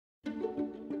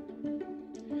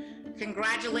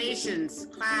Congratulations,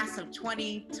 class of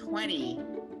 2020.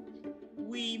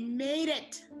 We made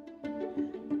it.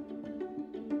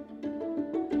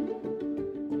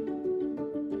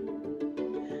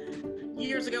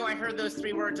 Years ago, I heard those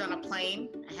 3 words on a plane.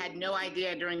 I had no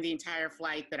idea during the entire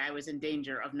flight that I was in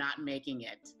danger of not making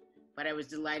it, but I was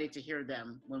delighted to hear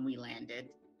them when we landed.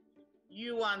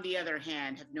 You, on the other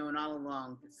hand, have known all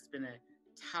along this has been a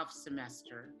tough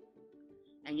semester,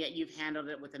 and yet you've handled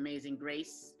it with amazing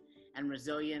grace and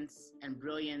resilience and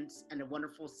brilliance and a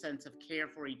wonderful sense of care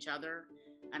for each other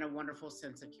and a wonderful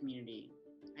sense of community.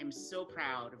 I'm so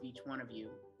proud of each one of you.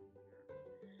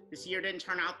 This year didn't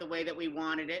turn out the way that we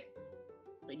wanted it,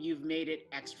 but you've made it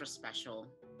extra special.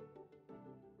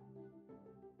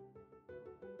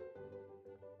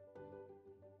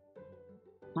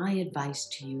 My advice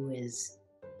to you is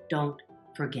don't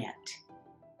forget.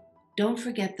 Don't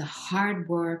forget the hard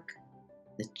work,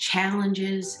 the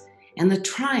challenges, and the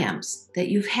triumphs that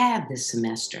you've had this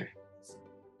semester.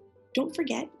 Don't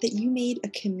forget that you made a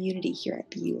community here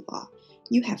at BU Law.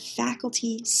 You have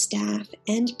faculty, staff,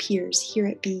 and peers here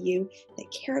at BU that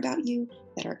care about you,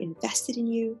 that are invested in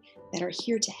you, that are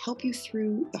here to help you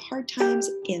through the hard times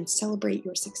and celebrate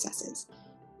your successes.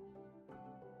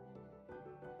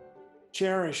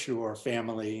 Cherish your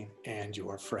family and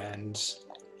your friends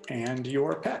and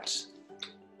your pets.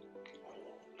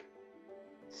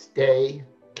 Stay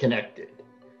connected.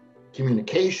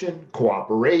 Communication,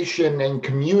 cooperation, and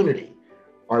community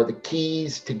are the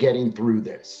keys to getting through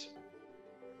this.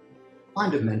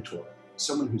 Find a mentor,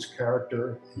 someone whose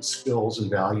character and skills and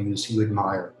values you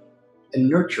admire, and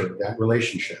nurture that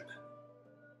relationship.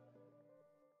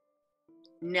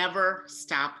 Never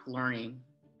stop learning.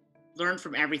 Learn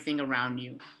from everything around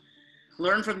you.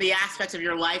 Learn from the aspects of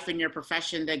your life and your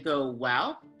profession that go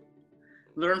well.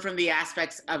 Learn from the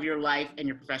aspects of your life and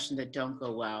your profession that don't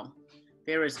go well.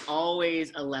 There is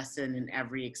always a lesson in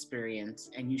every experience,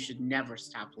 and you should never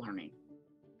stop learning.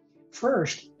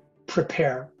 First,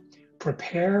 prepare.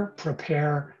 Prepare,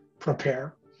 prepare,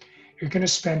 prepare. You're going to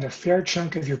spend a fair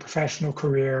chunk of your professional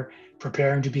career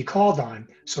preparing to be called on,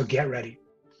 so get ready.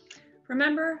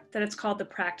 Remember that it's called the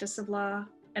practice of law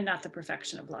and not the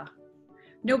perfection of law.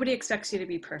 Nobody expects you to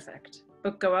be perfect,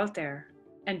 but go out there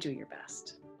and do your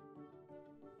best.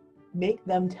 Make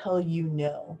them tell you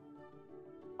no.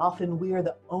 Often we are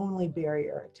the only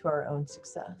barrier to our own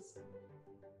success.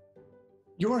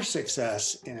 Your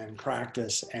success in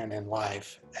practice and in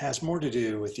life has more to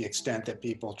do with the extent that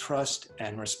people trust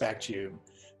and respect you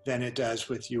than it does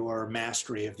with your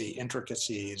mastery of the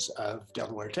intricacies of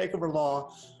Delaware takeover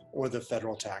law or the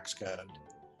federal tax code.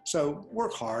 So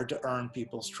work hard to earn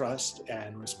people's trust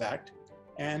and respect,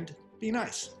 and be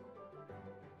nice.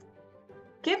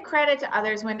 Give credit to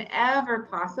others whenever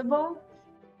possible.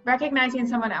 Recognizing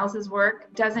someone else's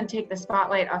work doesn't take the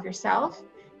spotlight off yourself.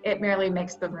 It merely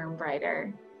makes the room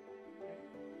brighter.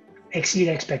 Exceed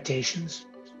expectations.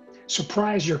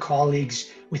 Surprise your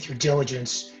colleagues with your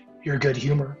diligence, your good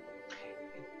humor.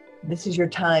 This is your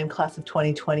time, class of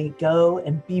 2020. Go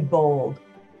and be bold.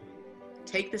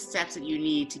 Take the steps that you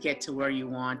need to get to where you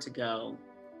want to go.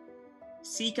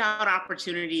 Seek out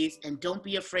opportunities and don't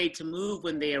be afraid to move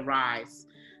when they arise.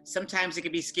 Sometimes it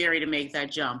can be scary to make that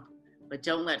jump, but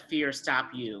don't let fear stop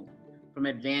you from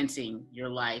advancing your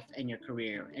life and your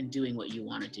career and doing what you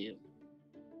want to do.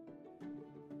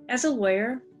 As a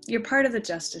lawyer, you're part of the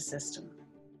justice system.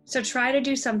 So try to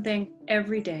do something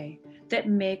every day that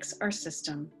makes our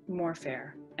system more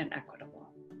fair and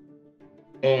equitable.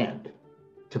 And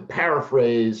to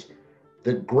paraphrase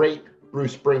the great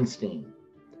Bruce Springsteen,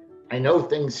 I know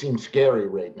things seem scary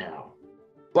right now,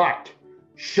 but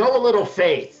show a little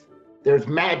faith. There's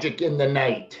magic in the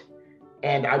night.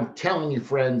 And I'm telling you,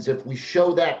 friends, if we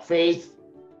show that faith,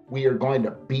 we are going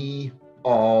to be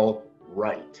all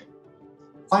right.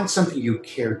 Find something you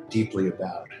care deeply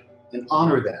about and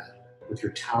honor that with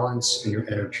your talents and your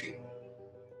energy.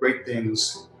 Great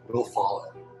things will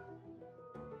follow.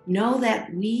 Know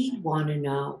that we want to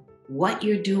know what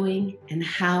you're doing and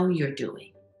how you're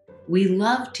doing. We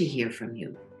love to hear from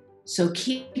you. So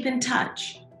keep in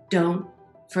touch. Don't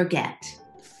forget.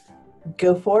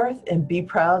 Go forth and be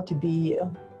proud to be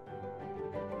you.